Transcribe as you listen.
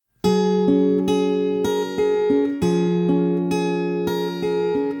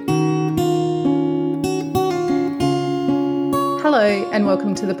Hello and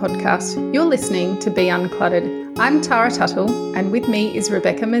welcome to the podcast. You're listening to Be Uncluttered. I'm Tara Tuttle and with me is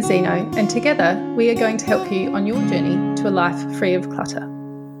Rebecca Mazzino, and together we are going to help you on your journey to a life free of clutter.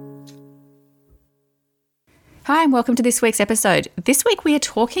 Hi and welcome to this week's episode. This week we are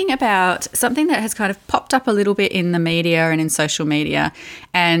talking about something that has kind of popped up a little bit in the media and in social media,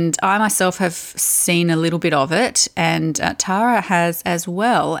 and I myself have seen a little bit of it, and Tara has as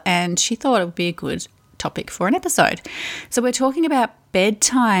well, and she thought it would be a good topic for an episode. So we're talking about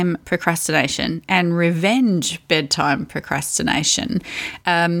bedtime procrastination and revenge bedtime procrastination.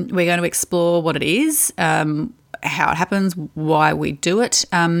 We're going to explore what it is, how it happens, why we do it,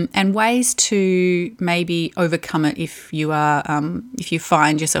 and ways to maybe overcome it if you are, if you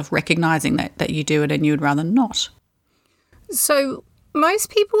find yourself recognizing that you do it and you'd rather not. So most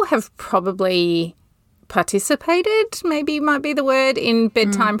people have probably participated, maybe might be the word, in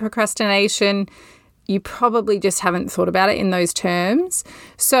bedtime procrastination. You probably just haven't thought about it in those terms.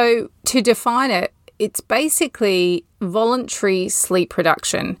 So to define it, it's basically voluntary sleep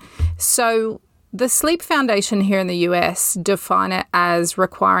reduction. So the Sleep Foundation here in the US define it as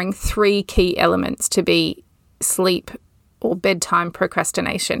requiring three key elements to be sleep or bedtime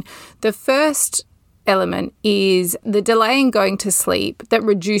procrastination. The first element is the delay in going to sleep that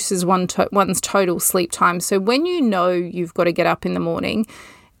reduces one's total sleep time. So when you know you've got to get up in the morning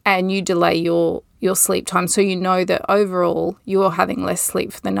and you delay your sleep time, so you know that overall you're having less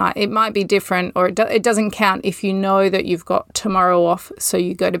sleep for the night. It might be different, or it doesn't count if you know that you've got tomorrow off, so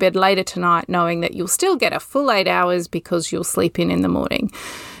you go to bed later tonight knowing that you'll still get a full 8 hours because you'll sleep in the morning.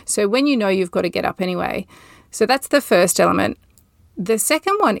 So when you know you've got to get up anyway. So that's the first element. The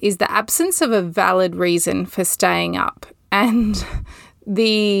second one is the absence of a valid reason for staying up. And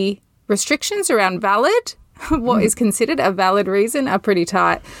the restrictions around valid, what is considered a valid reason, are pretty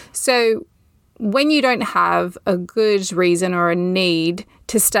tight. So when you don't have a good reason or a need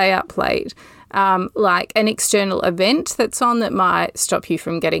to stay up late, like an external event that's on that might stop you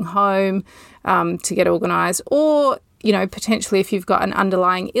from getting home to get organised, or, you know, potentially if you've got an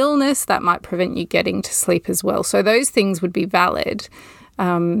underlying illness that might prevent you getting to sleep as well. So those things would be valid.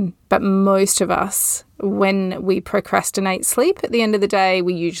 But most of us, when we procrastinate sleep at the end of the day,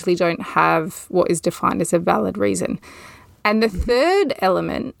 we usually don't have what is defined as a valid reason. And the third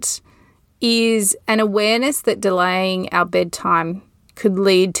element is an awareness that delaying our bedtime could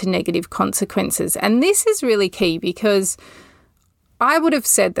lead to negative consequences. And this is really key because I would have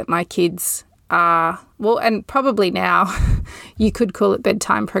said that my kids are, well, and probably now you could call it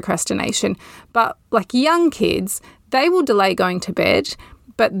bedtime procrastination, but like young kids, they will delay going to bed,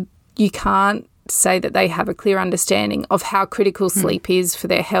 but you can't say that they have a clear understanding of how critical sleep is for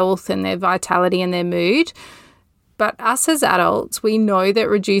their health and their vitality and their mood. But us as adults, we know that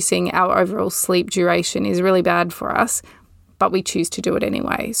reducing our overall sleep duration is really bad for us, but we choose to do it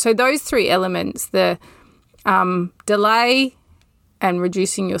anyway. So those three elements, the delay and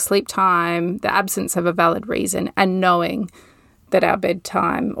reducing your sleep time, the absence of a valid reason, and knowing that our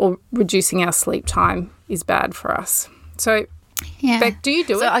bedtime or reducing our sleep time is bad for us. So, yeah. Beck, do you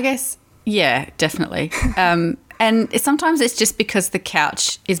do it? So I guess, yeah, definitely. And sometimes it's just because the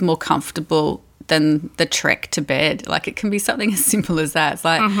couch is more comfortable than the trek to bed. Like, it can be something as simple as that. It's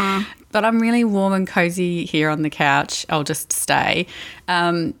like, but I'm really warm and cozy here on the couch, I'll just stay.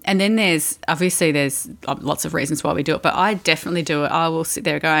 And then there's lots of reasons why we do it, but I definitely do it. I will sit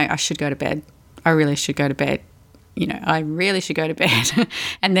there going, I should go to bed. I really should go to bed. You know, I really should go to bed.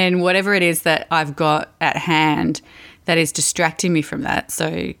 And then whatever it is that I've got at hand that is distracting me from that,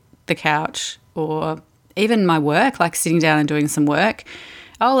 so the couch or even my work, like sitting down and doing some work,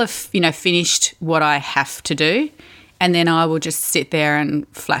 I'll have, finished what I have to do, and then I will just sit there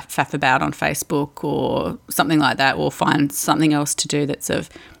and faff about on Facebook or something like that, or find something else to do that's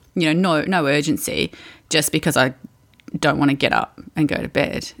of, no urgency, just because I don't want to get up and go to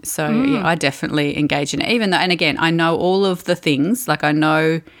bed. So yeah, I definitely engage in it, even though, and again, I know all of the things, like I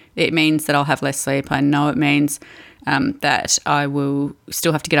know it means that I'll have less sleep. I know it means that I will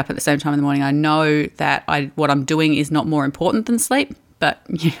still have to get up at the same time in the morning. I know that what I'm doing is not more important than sleep, but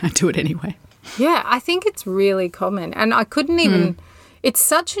yeah, I do it anyway. Yeah, I think it's really common. And I couldn't even, it's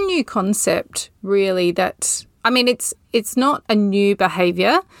such a new concept really that, I mean, it's not a new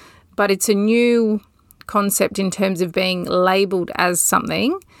behaviour, but it's a new concept in terms of being labelled as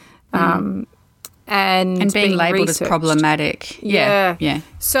something and being labelled as problematic. Yeah.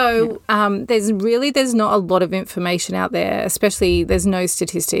 So there's not a lot of information out there, especially there's no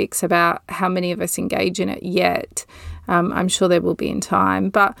statistics about how many of us engage in it yet. I'm sure there will be in time.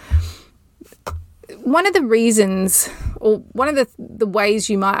 But one of the reasons, or one of the ways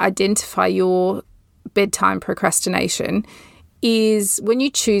you might identify your bedtime procrastination is when you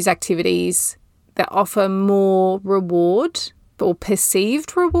choose activities that offer more reward or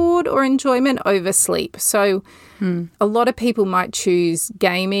perceived reward or enjoyment over sleep. So a lot of people might choose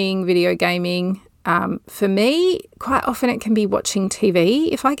gaming, video gaming. For me, quite often it can be watching TV.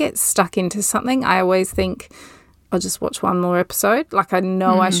 If I get stuck into something, I always think I'll just watch one more episode. Like I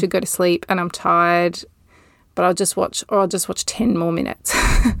know I should go to sleep and I'm tired, but I'll just watch 10 more minutes.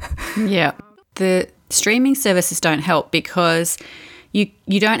 Yeah. The streaming services don't help because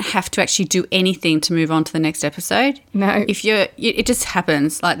you don't have to actually do anything to move on to the next episode. No. It just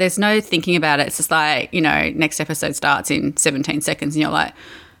happens. Like there's no thinking about it. It's just like, next episode starts in 17 seconds and you're like,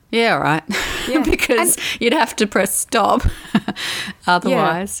 yeah, all right. Yeah. Because you'd have to press stop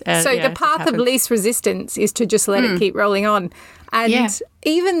otherwise. Yeah. So the path of least resistance is to just let it keep rolling on. And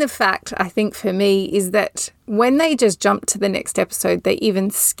even the fact, I think, for me, is that when they just jump to the next episode, they even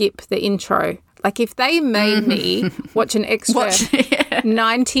skip the intro. Like if they made me watch an extra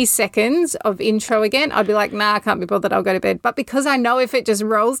 90 seconds of intro again, I'd be like, nah, I can't be bothered. I'll go to bed. But because I know if it just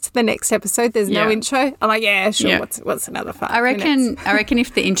rolls to the next episode, there's no intro, I'm like, yeah, sure. Yeah. What's another 5 minutes? I reckon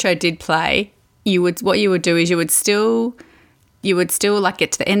if the intro did play, what you would do is you would still like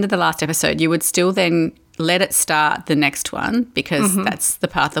get to the end of the last episode. You would still then let it start the next one because that's the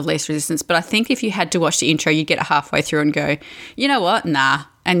path of least resistance. But I think if you had to watch the intro, you'd get halfway through and go, you know what? Nah.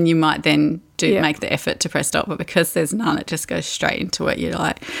 And you might then make the effort to press stop, but because there's none, it just goes straight into it. You're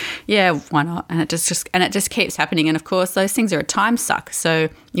like, yeah, why not? And it just keeps happening. And of course, those things are a time suck. So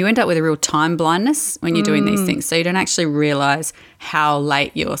you end up with a real time blindness when you're doing these things. So you don't actually realise how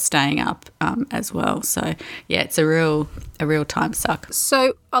late you're staying up as well. So yeah, it's a real time suck.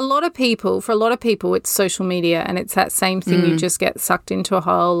 So for a lot of people, it's social media, and it's that same thing. You just get sucked into a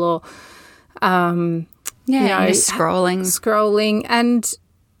hole, or you're scrolling, and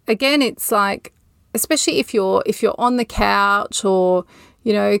again, it's like, especially if you're on the couch or,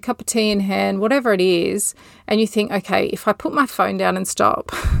 a cup of tea in hand, whatever it is, and you think, okay, if I put my phone down and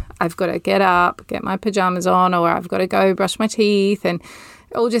stop, I've got to get up, get my pajamas on, or I've got to go brush my teeth, and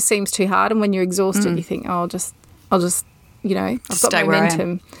it all just seems too hard. And when you're exhausted, you think, oh, I've got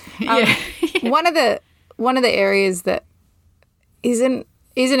momentum. One of the areas that isn't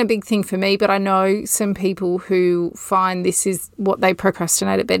a big thing for me, but I know some people who find this is what they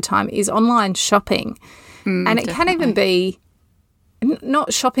procrastinate at bedtime, is online shopping. And it can even be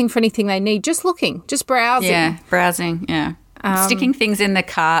not shopping for anything they need, just looking, just browsing. Yeah, browsing, yeah. Sticking things in the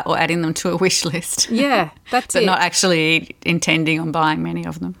cart or adding them to a wish list. Yeah, that's but it. Not actually intending on buying many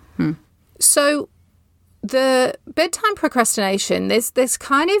of them. So the bedtime procrastination, there's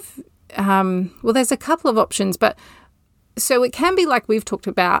kind of, there's a couple of options, but so it can be like we've talked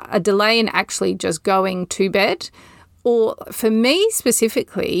about, a delay in actually just going to bed, or for me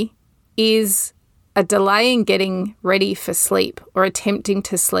specifically is a delay in getting ready for sleep or attempting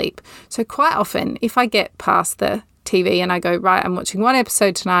to sleep. So quite often if I get past the TV and I go, right, I'm watching one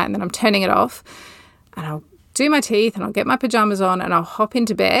episode tonight, and then I'm turning it off and I'll do my teeth and I'll get my pajamas on and I'll hop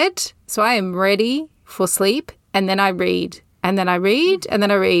into bed. So I am ready for sleep, and then I read. And then I read, and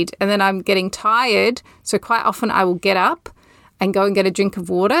then I read, and then I'm getting tired. So quite often I will get up and go and get a drink of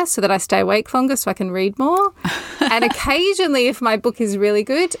water so that I stay awake longer so I can read more. And occasionally, if my book is really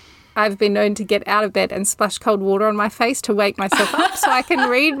good, I've been known to get out of bed and splash cold water on my face to wake myself up so I can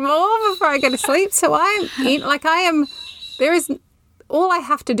read more before I go to sleep. So all I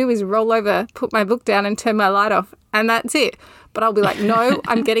have to do is roll over, put my book down and turn my light off, and that's it. But I'll be like, no,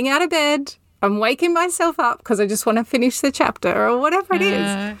 I'm getting out of bed. I'm waking myself up because I just want to finish the chapter or whatever it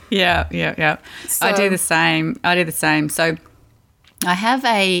is. Yeah. So, I do the same. So I have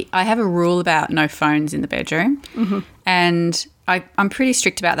a rule about no phones in the bedroom, and I'm pretty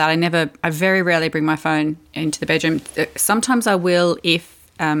strict about that. I very rarely bring my phone into the bedroom. Sometimes I will if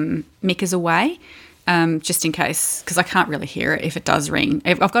Mick is away, just in case, because I can't really hear it if it does ring.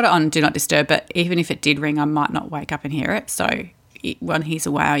 I've got it on Do Not Disturb, but even if it did ring, I might not wake up and hear it. So when he's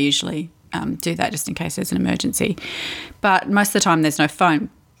away, I usually do that just in case there's an emergency. But most of the time there's no phone.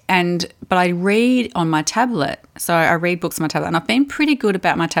 But I read on my tablet. So I read books on my tablet, and I've been pretty good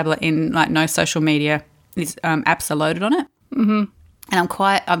about my tablet in like no social media. These apps are loaded on it. And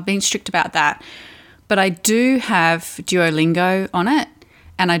I've been strict about that. But I do have Duolingo on it,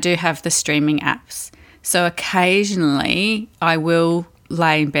 and I do have the streaming apps. So occasionally I will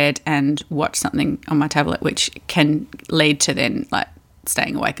lay in bed and watch something on my tablet, which can lead to then like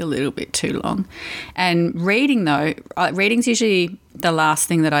staying awake a little bit too long. And reading though, reading's usually the last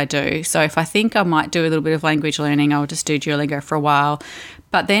thing that I do. So if I think I might do a little bit of language learning, I'll just do Duolingo for a while.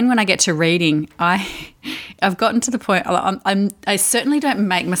 But then when I get to reading, I've gotten to the point. I certainly don't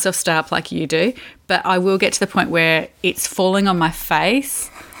make myself stay up like you do, but I will get to the point where it's falling on my face.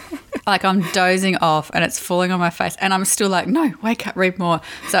 Like I'm dozing off and it's falling on my face and I'm still like, no, wake up, read more.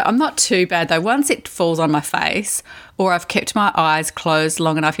 So I'm not too bad though. Once it falls on my face or I've kept my eyes closed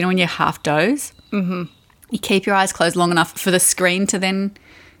long enough, you know when you half doze? Mm-hmm. You keep your eyes closed long enough for the screen to then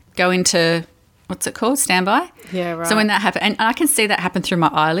go into, what's it called, standby? Yeah, right. So when that happens, and I can see that happen through my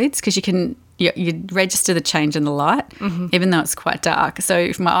eyelids because you register the change in the light, even though it's quite dark. So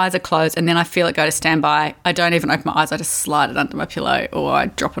if my eyes are closed and then I feel it go to standby, I don't even open my eyes. I just slide it under my pillow or I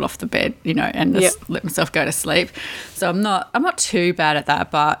drop it off the bed, and just let myself go to sleep. So I'm not too bad at that,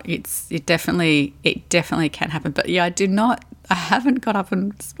 but it definitely can happen. But yeah, I haven't got up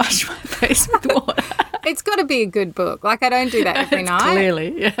and splashed my face with water. It's got to be a good book. Like I don't do that every night.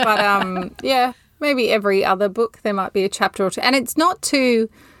 Clearly, yeah. But maybe every other book there might be a chapter or two. And it's not to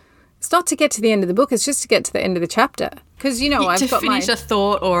get to the end of the book, it's just to get to the end of the chapter. Because, I've got finish a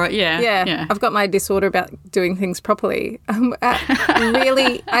thought or, yeah. I've got my disorder about doing things properly.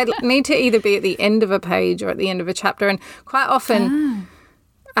 Really, I need to either be at the end of a page or at the end of a chapter. And quite often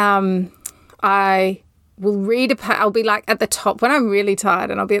I will read I'll be like at the top when I'm really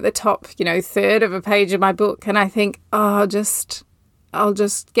tired and I'll be at the top, third of a page of my book. And I think, I'll just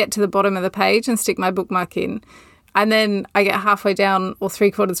get to the bottom of the page and stick my bookmark in. And then I get halfway down or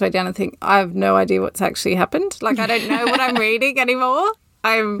three-quarters way down and think, I have no idea what's actually happened. Like, I don't know what I'm reading anymore.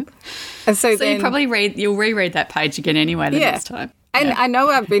 So you'll reread that page again anyway the next time. And I know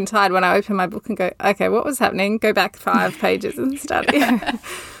I've been tired when I open my book and go, okay, what was happening? Go back 5 pages and start. Yeah.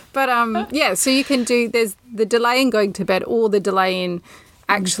 But, so you can there's the delay in going to bed or the delay in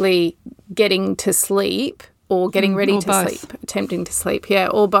actually getting to sleep or getting ready to sleep, attempting to sleep,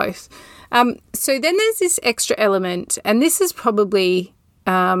 or both. So then there's this extra element, and this is probably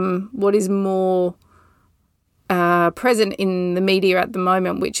what is more present in the media at the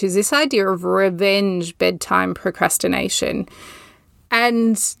moment, which is this idea of revenge bedtime procrastination.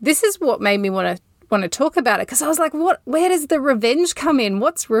 And this is what made me want to talk about it, because I was like, where does the revenge come in?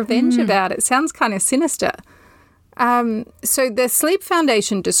 What's revenge about? It sounds kind of sinister. So the Sleep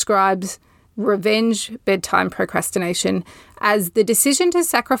Foundation describes revenge bedtime procrastination as the decision to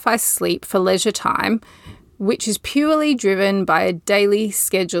sacrifice sleep for leisure time, which is purely driven by a daily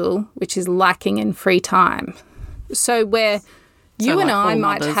schedule which is lacking in free time. So where you and I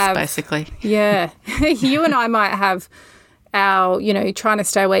might have basically. Yeah. You and I might have our, trying to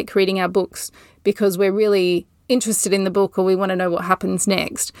stay awake reading our books because we're really interested in the book or we want to know what happens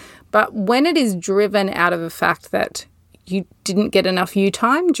next. But when it is driven out of the fact that you didn't get enough you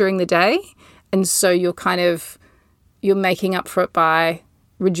time during the day, and so you're making up for it by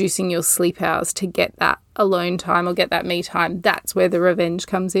reducing your sleep hours to get that alone time or get that me time, that's where the revenge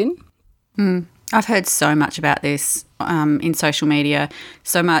comes in. I've heard so much about this in social media,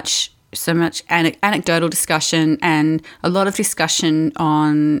 so much anecdotal discussion and a lot of discussion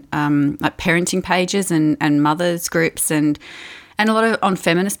on like parenting pages and mothers groups and a lot of on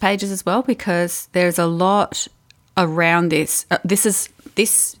feminist pages as well, because there's a lot around this.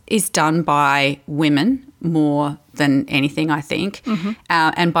 This is done by women more than anything, I think,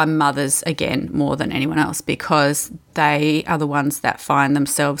 and by mothers, again, more than anyone else, because they are the ones that find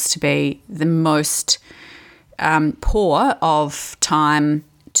themselves to be the most poor of time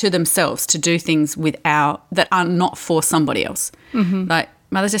to themselves to do things that are not for somebody else. Like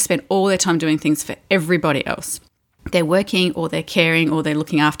mothers just spend all their time doing things for everybody else. They're working or they're caring or they're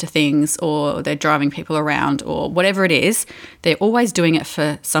looking after things or they're driving people around or whatever it is. They're always doing it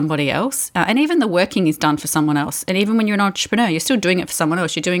for somebody else. And even the working is done for someone else. And even when you're an entrepreneur, you're still doing it for someone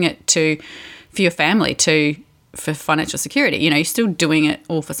else. You're doing it for your family, for financial security. You're still doing it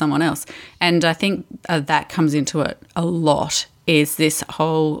all for someone else. And I think that comes into it a lot, is this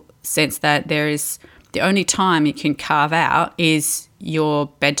whole sense that there is the only time you can carve out is your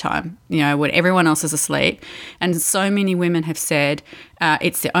bedtime, when everyone else is asleep. And so many women have said,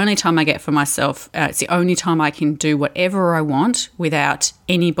 it's the only time I get for myself. It's the only time I can do whatever I want without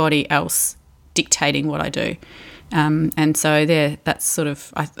anybody else dictating what I do. And so that's sort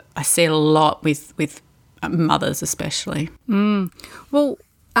of, I see it a lot with mothers especially. Well,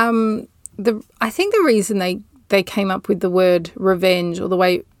 I think the reason they came up with the word revenge, or the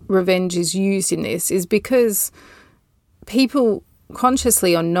way revenge is used in this, is because people,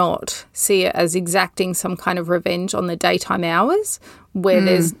 consciously or not, see it as exacting some kind of revenge on the daytime hours where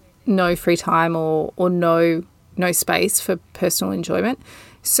there's no free time or no space for personal enjoyment.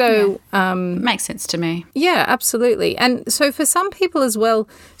 So makes sense to me. Yeah, absolutely. And so for some people as well,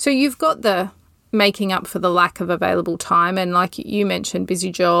 so you've got the making up for the lack of available time, and like you mentioned,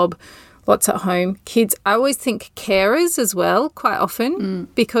 busy job, lots at home. Kids, I always think carers as well quite often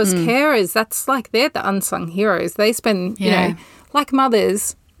because carers, that's like they're the unsung heroes. They spend, you know, like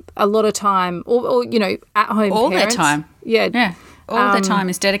mothers, a lot of time or you know, at home all parents. their time. Yeah. All their time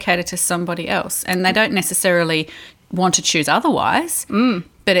is dedicated to somebody else, and they don't necessarily want to choose otherwise,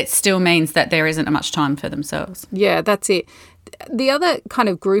 but it still means that there isn't much time for themselves. Yeah, that's it. The other kind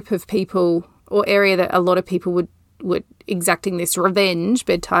of group of people or area that a lot of people would exacting this revenge,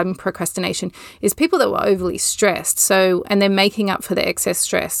 bedtime procrastination, is people that were overly stressed. So, and they're making up for the excess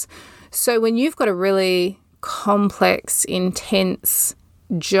stress. So when you've got a really complex, intense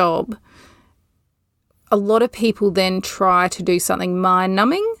job, a lot of people then try to do something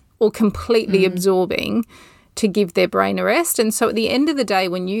mind-numbing or completely absorbing to give their brain a rest. And so at the end of the day,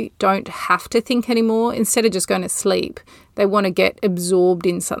 when you don't have to think anymore, instead of just going to sleep, they want to get absorbed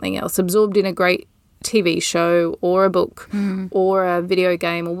in something else, absorbed in a great TV show or a book or a video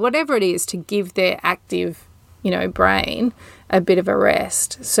game or whatever it is to give their active, you know, brain a bit of a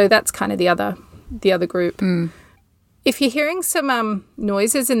rest. So that's kind of the other group. If you're hearing some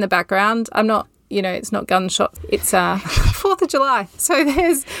noises in the background, I'm not, you know, it's not gunshots. It's 4th of July. So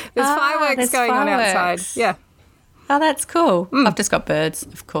there's fireworks going on outside. Yeah. Oh, that's cool. I've just got birds,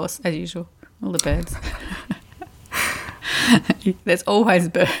 of course, as usual. All the birds. There's always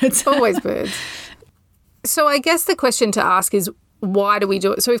birds. Always birds. So I guess the question to ask is, why do we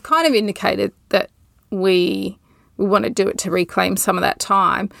do it? So we've kind of indicated that we want to do it to reclaim some of that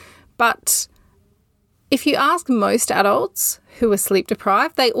time. But if you ask most adults who are sleep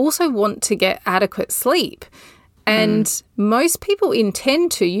deprived, they also want to get adequate sleep. And most people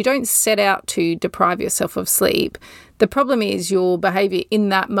intend to. You don't set out to deprive yourself of sleep. The problem is your behaviour in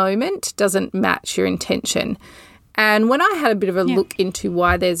that moment doesn't match your intention. And when I had a bit of a look into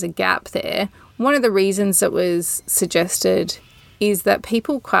why there's a gap there, one of the reasons that was suggested is that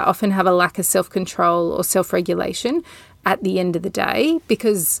people quite often have a lack of self-control or self-regulation at the end of the day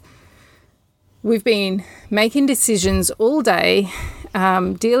because we've been making decisions all day,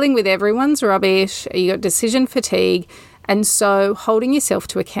 dealing with everyone's rubbish, you got decision fatigue, and so holding yourself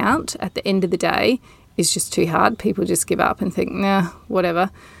to account at the end of the day is just too hard. People just give up and think, nah,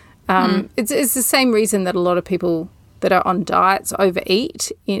 whatever. It's the same reason that a lot of people that are on diets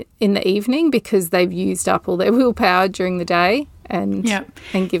overeat in the evening because they've used up all their willpower during the day and give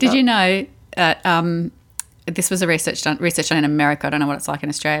up. Did you know that this was a research done in America? I don't know what it's like in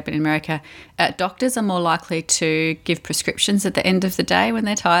Australia, but in America, doctors are more likely to give prescriptions at the end of the day when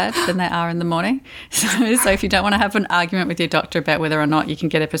they're tired than they are in the morning. So if you don't want to have an argument with your doctor about whether or not you can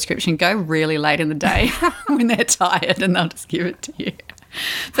get a prescription, go really late in the day when they're tired and they'll just give it to you.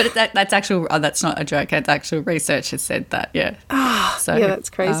 But that's actual. Oh, that's not a joke. It's actual research has said that. Yeah. So yeah, that's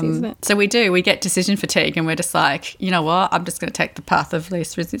crazy, isn't it? So we get decision fatigue, and we're just like, you know what? I'm just going to take the path of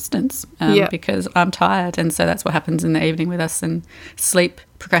least resistance because I'm tired, and so that's what happens in the evening with us, and sleep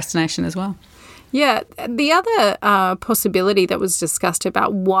procrastination as well. Yeah. The other possibility that was discussed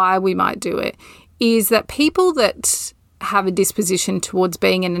about why we might do it is that people that have a disposition towards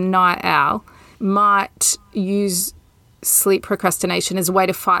being a night owl might use sleep procrastination as a way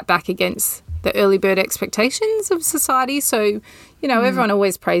to fight back against the early bird expectations of society. So, you know, everyone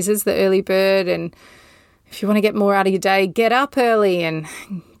always praises the early bird, and if you want to get more out of your day, get up early and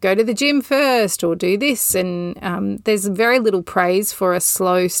go to the gym first or do this. And there's very little praise for a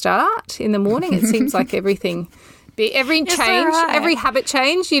slow start in the morning. It seems like every habit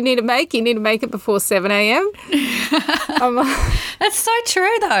change you need to make it before 7 a.m. That's so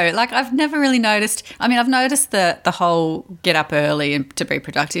true, though. Like, I've never really noticed. I mean, I've noticed the whole get up early and to be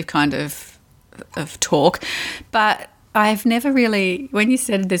productive kind of talk, but I've never really, when you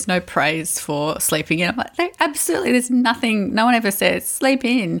said there's no praise for sleeping in, I'm like, absolutely, there's nothing, no one ever says sleep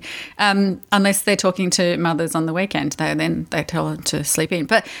in, unless they're talking to mothers on the weekend. They tell them to sleep in.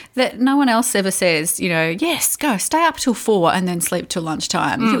 But no one else ever says, you know, yes, go, stay up till 4 and then sleep till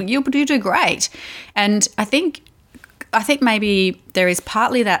lunchtime. You do great. And I think maybe there is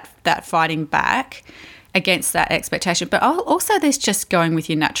partly that fighting back against that expectation, but also there's just going with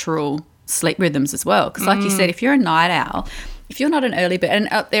your natural sleep rhythms as well, because like you said, if you're a night owl, if you're not an early bird, and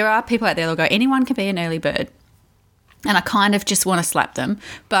there are people out there that'll go, anyone can be an early bird, and I kind of just want to slap them,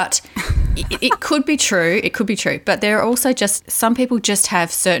 but it could be true, but there are also just some people just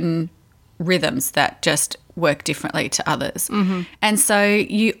have certain rhythms that just work differently to others, and so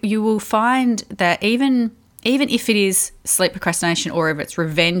you will find that even if it is sleep procrastination or if it's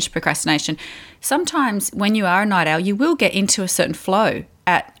revenge procrastination, sometimes when you are a night owl, you will get into a certain flow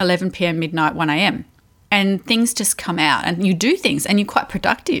at 11 p.m, midnight, 1 a.m. and things just come out and you do things and you're quite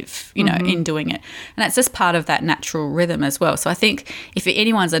productive, you know, in doing it. And that's just part of that natural rhythm as well. So I think if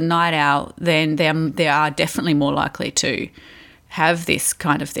anyone's a night owl, then they are definitely more likely to have this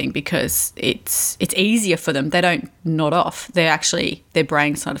kind of thing because it's easier for them. They don't nod off. Their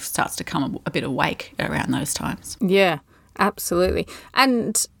brain sort of starts to come a bit awake around those times. Yeah, absolutely.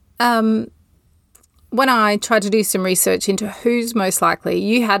 And when I tried to do some research into who's most likely,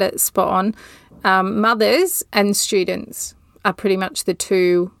 you had it spot on. Mothers and students are pretty much the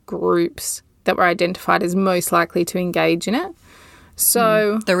two groups that were identified as most likely to engage in it.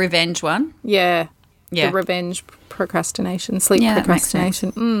 So the revenge one? Yeah. The revenge procrastination, sleep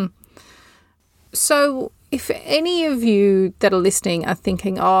procrastination. So if any of you that are listening are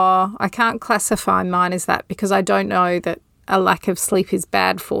thinking, oh, I can't classify mine as that because I don't know that a lack of sleep is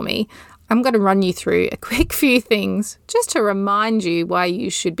bad for me, I'm going to run you through a quick few things just to remind you why you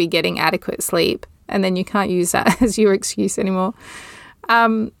should be getting adequate sleep, and then you can't use that as your excuse anymore.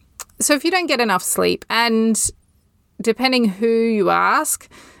 So if you don't get enough sleep, and depending who you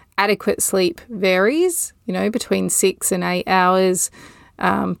ask, adequate sleep varies, you know, between 6 and 8 hours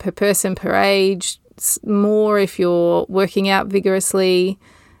per person per age, more if you're working out vigorously,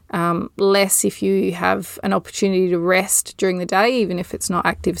 less if you have an opportunity to rest during the day, even if it's not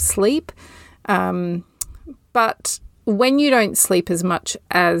active sleep. But when you don't sleep as much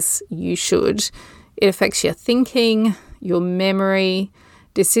as you should, it affects your thinking, your memory,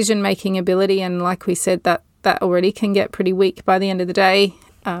 decision-making ability, and like we said, that already can get pretty weak by the end of the day.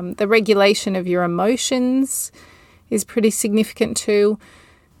 The regulation of your emotions is pretty significant too.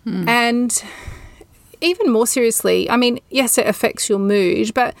 And even more seriously, I mean, yes, it affects your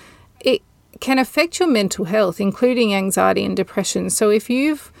mood, but it can affect your mental health, including anxiety and depression. So if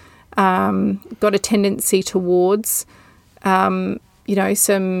you've got a tendency towards, you know,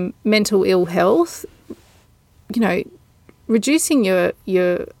 some mental ill health, you know, reducing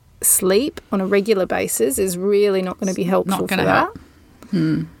your sleep on a regular basis is really not going to be helpful for that.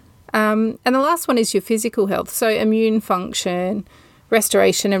 And the last one is your physical health. So immune function,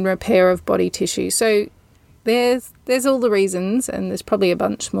 restoration and repair of body tissue. So there's all the reasons, and there's probably a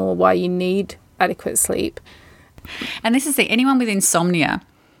bunch more why you need adequate sleep. And this is anyone with insomnia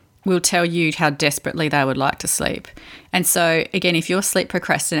will tell you how desperately they would like to sleep. And so again, if you're sleep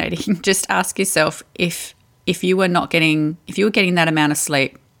procrastinating, just ask yourself if you were getting that amount of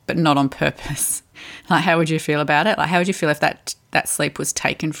sleep but not on purpose, like how would you feel about it? Like how would you feel if that sleep was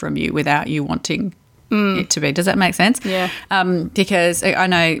taken from you without you wanting it to be? Does that make sense? Yeah. Because I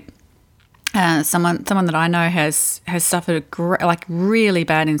know someone that I know has suffered really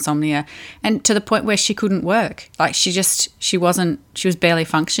bad insomnia, and to the point where she couldn't work. Like she was barely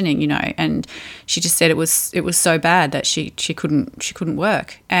functioning, you know, and she just said it was so bad that she couldn't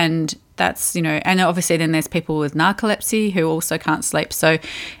work. And that's, you know, and obviously then there's people with narcolepsy who also can't sleep. So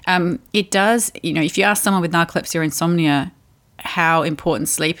it does, you know, if you ask someone with narcolepsy or insomnia how important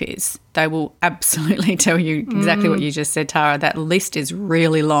sleep is, they will absolutely tell you exactly what you just said, Tara. That list is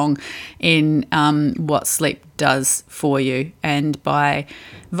really long in what sleep does for you. And by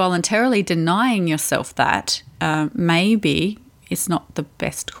voluntarily denying yourself that, maybe it's not the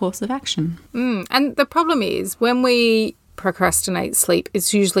best course of action. And the problem is when we procrastinate sleep,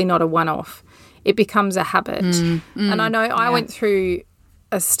 it's usually not a one-off. It becomes a habit. And I know I went through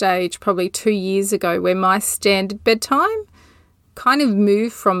a stage probably 2 years ago where my standard bedtime kind of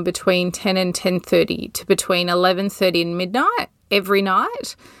moved from between 10 and 10:30 to between 11:30 and midnight every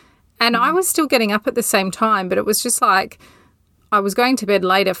night. And I was still getting up at the same time, but it was just like I was going to bed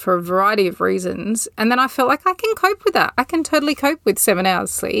later for a variety of reasons. And then I felt like I can cope with that. I can totally cope with 7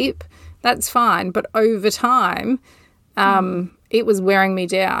 hours sleep. That's fine. But over time, it was wearing me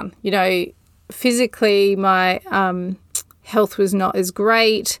down. You know, physically, my health was not as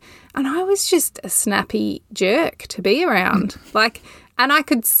great. And I was just a snappy jerk to be around. And I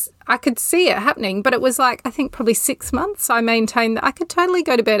could see it happening, but it was like, I think probably 6 months I maintained that I could totally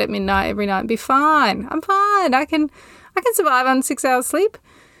go to bed at midnight every night and be fine. I'm fine. I can survive on 6 hours sleep.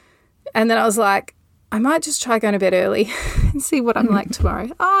 And then I was like, I might just try going to bed early and see what I'm like tomorrow.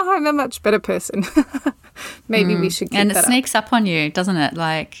 Oh, I'm a much better person. Maybe we should keep that up. And it sneaks up on you, doesn't it?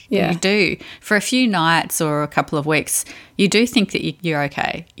 You do. For a few nights or a couple of weeks, you do think that you're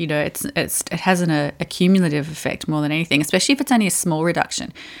okay. You know, it has a cumulative effect more than anything, especially if it's only a small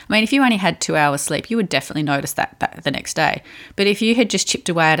reduction. I mean, if you only had 2 hours sleep, you would definitely notice that the next day. But if you had just chipped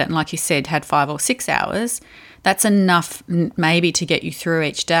away at it and, like you said, had 5 or 6 hours, that's enough maybe to get you through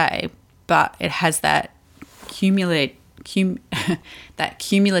each day. But it has that that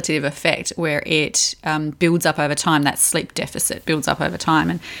cumulative effect where it builds up over time. That sleep deficit builds up over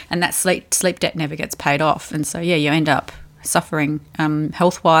time, and that sleep debt never gets paid off. And so, yeah, you end up suffering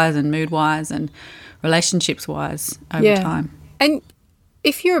health-wise and mood-wise and relationships-wise over time. And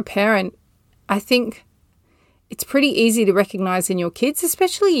if you're a parent, I think it's pretty easy to recognise in your kids,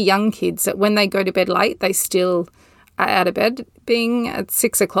 especially young kids, that when they go to bed late, they still are out of bed being at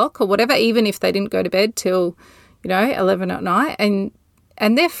 6 o'clock or whatever, even if they didn't go to bed till, 11 at night. And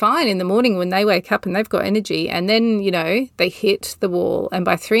they're fine in the morning when they wake up and they've got energy. And then, they hit the wall. And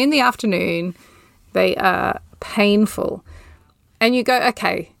by 3 p.m, they are painful. And you go,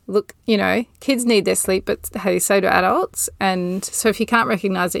 okay, look, kids need their sleep, but hey, so do adults. And so if you can't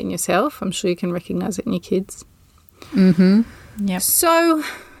recognise it in yourself, I'm sure you can recognise it in your kids. Mm-hmm. Yeah. So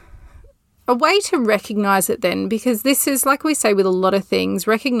a way to recognise it then, because this is, like we say with a lot of things,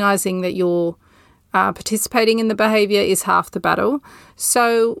 recognising that you're participating in the behaviour is half the battle.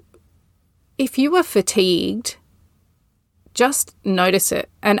 So if you are fatigued, just notice it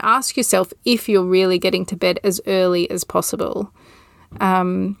and ask yourself if you're really getting to bed as early as possible.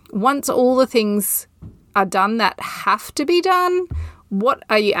 Once all the things are done that have to be done, what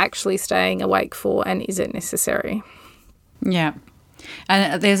are you actually staying awake for, and is it necessary? Yeah.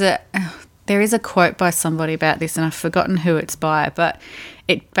 And there is a quote by somebody about this, and I've forgotten who it's by, but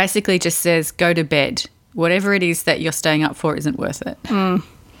it basically just says, go to bed. Whatever it is that you're staying up for isn't worth it. And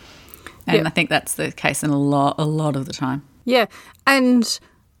I think that's the case in a lot of the time. Yeah. And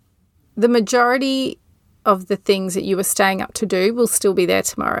the majority of the things that you were staying up to do will still be there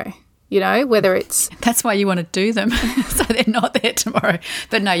tomorrow. Whether it's... That's why you want to do them, so they're not there tomorrow.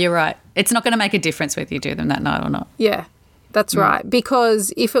 But no, you're right. It's not going to make a difference whether you do them that night or not. Yeah, that's right.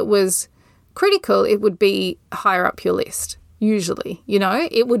 Because if it was critical, it would be higher up your list, usually.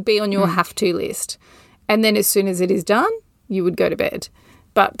 It would be on your have-to list. And then as soon as it is done, you would go to bed.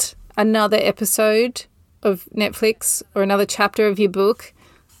 But another episode of Netflix or another chapter of your book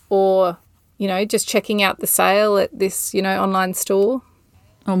or, just checking out the sale at this, online store...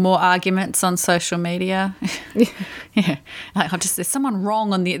 Or more arguments on social media. Yeah. There's someone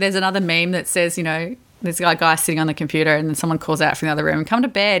wrong on there's another meme that says, there's a guy sitting on the computer and then someone calls out from the other room, come to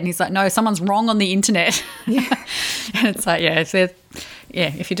bed. And he's like, no, someone's wrong on the internet. Yeah. And it's like,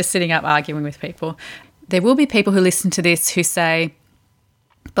 if you're just sitting up arguing with people. There will be people who listen to this who say,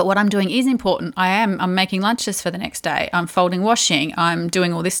 but what I'm doing is important. I'm making lunches for the next day. I'm folding washing. I'm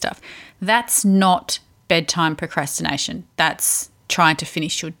doing all this stuff. That's not bedtime procrastination. That's trying to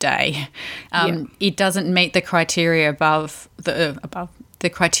finish your day. It doesn't meet the criteria above the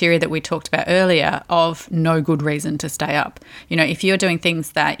criteria that we talked about earlier of no good reason to stay up. If you're doing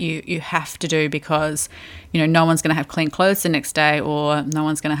things that you have to do because, no one's going to have clean clothes the next day or no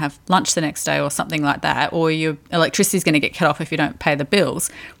one's going to have lunch the next day or something like that, or your electricity is going to get cut off if you don't pay the bills,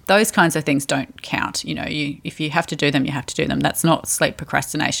 those kinds of things don't count. If you have to do them, you have to do them. That's not sleep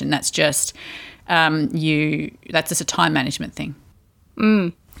procrastination. That's just that's just a time management thing.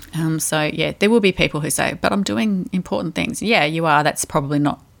 There will be people who say, but I'm doing important things. Yeah, you are. That's probably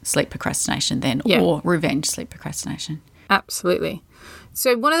not sleep procrastination then, or revenge sleep procrastination. Absolutely.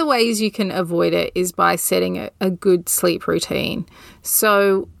 So one of the ways you can avoid it is by setting a good sleep routine.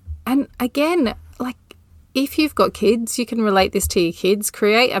 So, and again, like if you've got kids, you can relate this to your kids.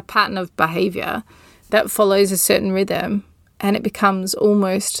 Create a pattern of behaviour that follows a certain rhythm and it becomes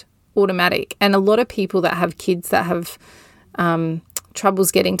almost automatic. And a lot of people that have kids that have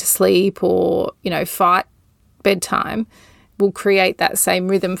troubles getting to sleep or, fight bedtime will create that same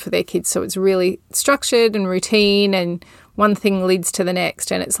rhythm for their kids. So it's really structured and routine and one thing leads to the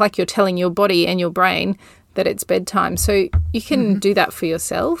next. And it's like you're telling your body and your brain that it's bedtime. So you can do that for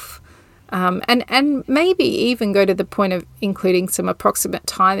yourself and maybe even go to the point of including some approximate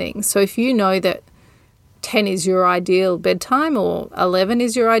timing. So if you know that 10 is your ideal bedtime or 11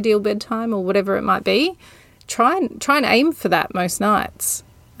 is your ideal bedtime or whatever it might be, try and aim for that most nights.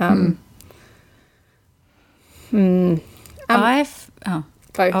 I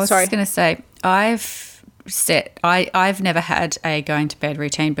was just going to say, I've never had a going to bed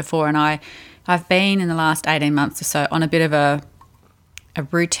routine before, and I've been in the last 18 months or so on a bit of a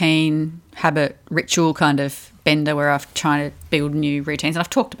routine, habit, ritual kind of bender where I've tried to build new routines, and I've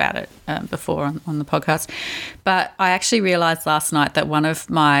talked about it before on the podcast. But I actually realised last night that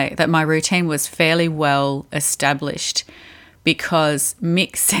my routine was fairly well established because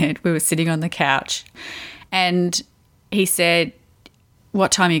Mick said, we were sitting on the couch, and he said,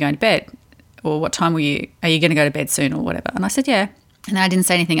 "What time are you going to bed?" Or "What time are you going to go to bed soon?" or whatever. And I said, "Yeah." And I didn't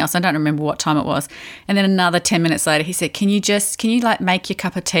say anything else. I don't remember what time it was. And then another 10 minutes later, he said, Can you like make your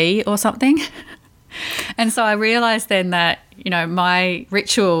cup of tea or something? And so I realised then that, my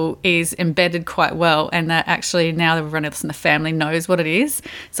ritual is embedded quite well, and that actually now everyone else in the family knows what it is.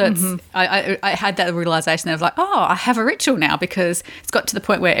 So it's I had that realisation that I was like, oh, I have a ritual now, because it's got to the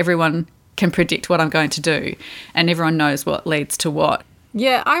point where everyone can predict what I'm going to do and everyone knows what leads to what.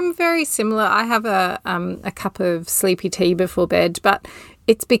 Yeah, I'm very similar. I have a cup of sleepy tea before bed, but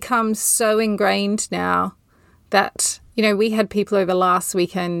it's become so ingrained now that, we had people over last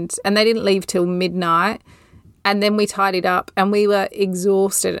weekend and they didn't leave till midnight, and then we tidied up and we were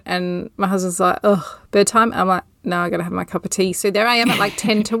exhausted, and my husband's like, oh, bedtime? I'm like, no, I got to have my cup of tea. So there I am at like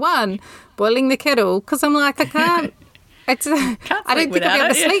 10 to 1 boiling the kettle, because I'm like, I can't. I don't think I'll be able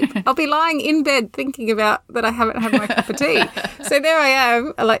to sleep. I'll be lying in bed thinking about that I haven't had my cup of tea. So there I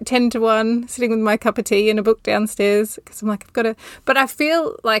am at like 10 to 1 sitting with my cup of tea and a book downstairs, because I'm like, I've got to. But I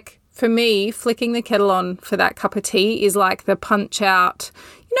feel like, for me, flicking the kettle on for that cup of tea is like the punch out.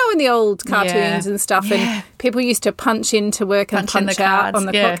 In the old cartoons and stuff, and people used to punch into work and punch out on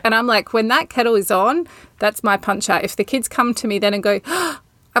the clock. And I'm like, when that kettle is on, that's my punch out. If the kids come to me then and go, oh,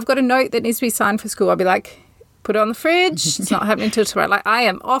 I've got a note that needs to be signed for school, I'll be like, put it on the fridge. It's not happening till tomorrow. Like, I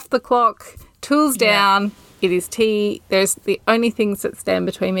am off the clock, tools down. It is tea. There's the only things that stand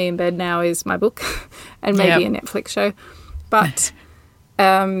between me and bed now is my book and maybe a Netflix show. But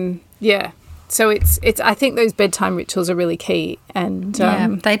so it's. I think those bedtime rituals are really key, and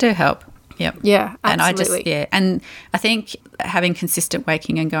they do help. Yep. Yeah, absolutely. And I think having consistent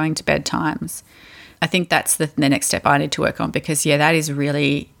waking and going to bed times, I think that's the next step I need to work on, because that is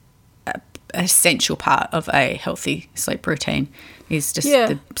really an essential part of a healthy sleep routine, is just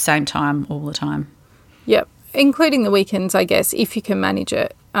the same time all the time. Yep, including the weekends, I guess, if you can manage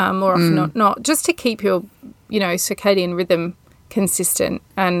it more often or not, just to keep your circadian rhythm consistent.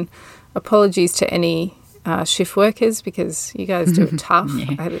 And apologies to any shift workers, because you guys do it tough.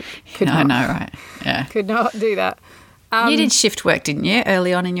 I know, right? Yeah, could not do that. You did shift work, didn't you,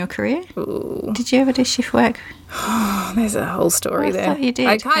 early on in your career? Ooh. Did you ever do shift work? Oh, there's a whole story there. I thought you did.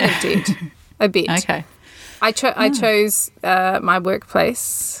 I kind of did, a bit. Okay. I chose my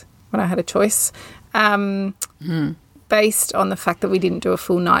workplace when I had a choice, based on the fact that we didn't do a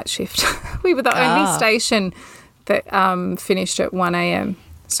full night shift. We were the only station that finished at 1 a.m.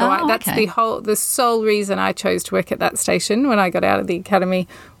 So that's the sole reason I chose to work at that station when I got out of the academy,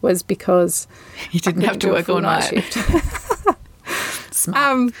 was because you didn't have to work all night shift.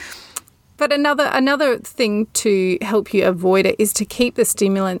 Smart. But another thing to help you avoid it is to keep the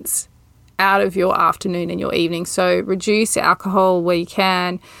stimulants out of your afternoon and your evening. So reduce alcohol where you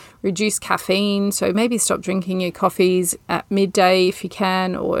can, reduce caffeine. So maybe stop drinking your coffees at midday if you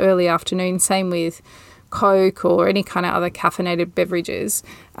can, or early afternoon. Same with Coke or any kind of other caffeinated beverages,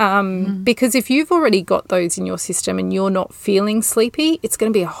 because if you've already got those in your system and you're not feeling sleepy, it's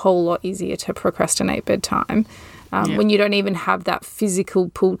going to be a whole lot easier to procrastinate bedtime when you don't even have that physical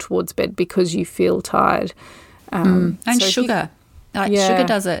pull towards bed because you feel tired. And so sugar. Sugar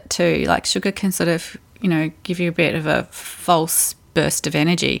does it too. Like, sugar can sort of, give you a bit of a false burst of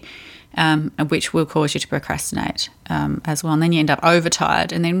energy, which will cause you to procrastinate as well. And then you end up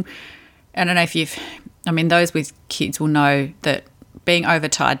overtired. And then, I don't know if those with kids will know that being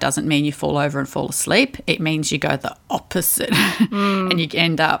overtired doesn't mean you fall over and fall asleep. It means you go the opposite and you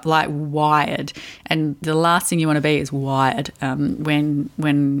end up like wired. And the last thing you want to be is wired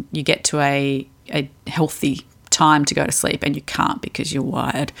when you get to a healthy time to go to sleep and you can't because you're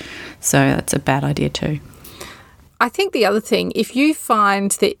wired. So that's a bad idea too. I think the other thing, if you find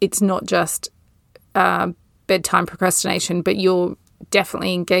that it's not just bedtime procrastination, but you're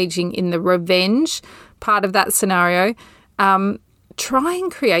definitely engaging in the revenge part of that scenario, try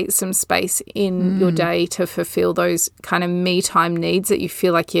and create some space in your day to fulfill those kind of me time needs that you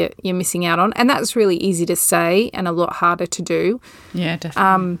feel like you're missing out on. And that's really easy to say and a lot harder to do. Yeah,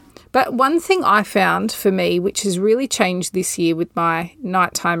 definitely. But one thing I found for me, which has really changed this year with my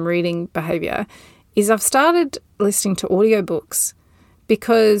nighttime reading behaviour, is I've started listening to audiobooks,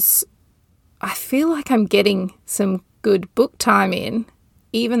 because I feel like I'm getting some good book time in,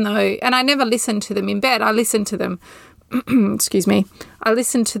 even though, and I never listen to them in bed. I listen to them, excuse me, I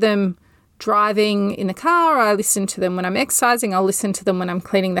listen to them driving in the car. I listen to them when I'm exercising. I'll listen to them when I'm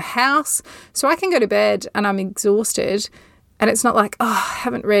cleaning the house. So I can go to bed and I'm exhausted, and it's not like, I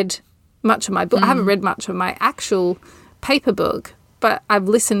haven't read much of my book. I haven't read much of my actual paper book, but I've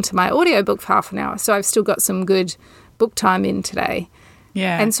listened to my audiobook for half an hour. So I've still got some good book time in today.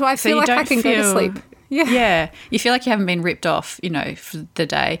 Yeah. And so I feel like I can go to sleep. Yeah. You feel like you haven't been ripped off, for the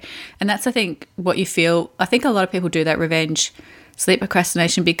day. And that's, I think, what you feel. I think a lot of people do that revenge sleep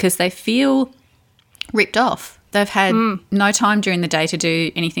procrastination because they feel ripped off. They've had no time during the day to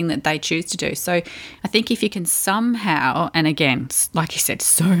do anything that they choose to do. So I think if you can somehow, and again, like you said,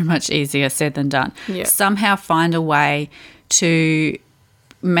 so much easier said than done, somehow find a way to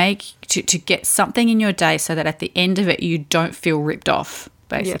to get something in your day so that at the end of it you don't feel ripped off,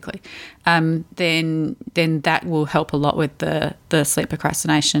 basically, then that will help a lot with the sleep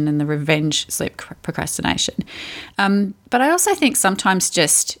procrastination and the revenge sleep procrastination. But I also think sometimes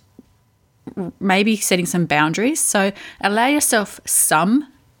just maybe setting some boundaries. So allow yourself some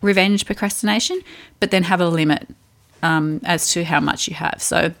revenge procrastination, but then have a limit as to how much you have.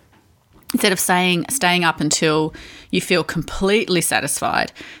 So instead of staying up until you feel completely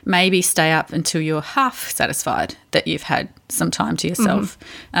satisfied, maybe stay up until you're half satisfied that you've had some time to yourself,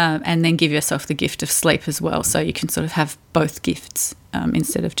 and then give yourself the gift of sleep as well, so you can sort of have both gifts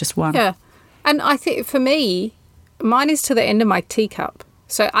instead of just one. Yeah. And I think for me, mine is to the end of my teacup.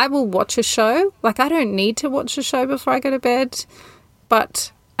 So I will watch a show. Like, I don't need to watch a show before I go to bed,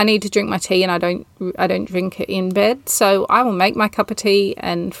 but I need to drink my tea, and I don't drink it in bed. So I will make my cup of tea,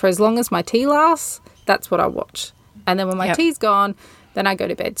 and for as long as my tea lasts, that's what I watch. And then when my tea's gone, then I go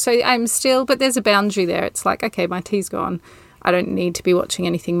to bed. So I'm still, but there's a boundary there. It's like, okay, my tea's gone. I don't need to be watching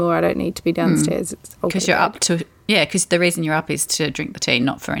anything more. I don't need to be downstairs. Because you're up to, because the reason you're up is to drink the tea,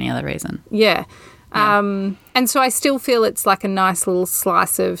 not for any other reason. Yeah. And so I still feel it's like a nice little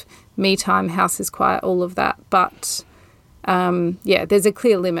slice of me time, house is quiet, all of that. But, there's a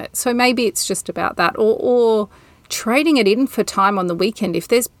clear limit. So maybe it's just about that, or trading it in for time on the weekend. If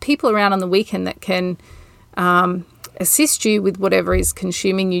there's people around on the weekend that can assist you with whatever is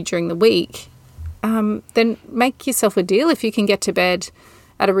consuming you during the week, then make yourself a deal. If you can get to bed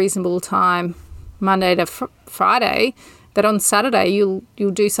at a reasonable time Monday to Friday, that on Saturday you'll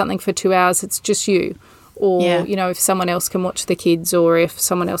do something for 2 hours. It's just you. Or, if someone else can watch the kids, or if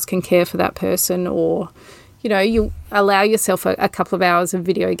someone else can care for that person, or, you allow yourself a couple of hours of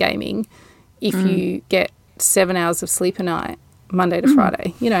video gaming if you get 7 hours of sleep a night, Monday to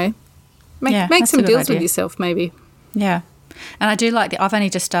Friday. Make some deals with yourself maybe. Yeah. And I do like I've only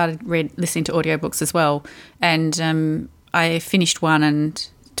just started listening to audiobooks as well, and I finished one and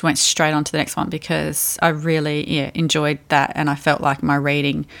went straight on to the next one because I really enjoyed that, and I felt like my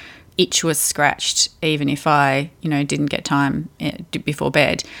reading itch was scratched even if I didn't get time before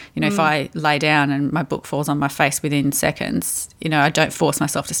bed. If I lay down and my book falls on my face within seconds, I don't force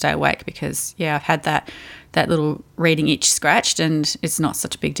myself to stay awake because I've had that little reading itch scratched, and it's not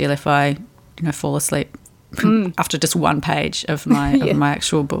such a big deal if I fall asleep after just one page of my of my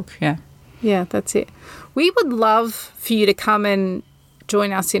actual book. Yeah, that's it. We would love for you to come and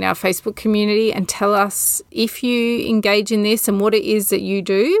join us in our Facebook community and tell us if you engage in this and what it is that you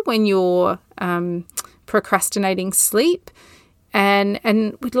do when you're procrastinating sleep.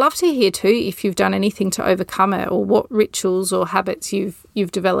 And we'd love to hear too if you've done anything to overcome it, or what rituals or habits you've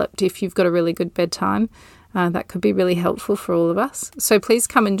developed if you've got a really good bedtime. That could be really helpful for all of us. So please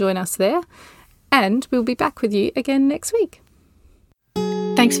come and join us there, and we'll be back with you again next week.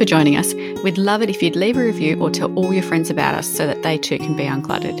 Thanks for joining us. We'd love it if you'd leave a review or tell all your friends about us so that they too can be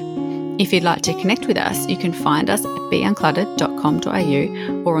uncluttered. If you'd like to connect with us, you can find us at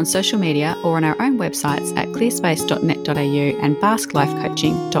beuncluttered.com.au, or on social media, or on our own websites at clearspace.net.au and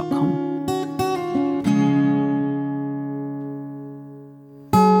basklifecoaching.com.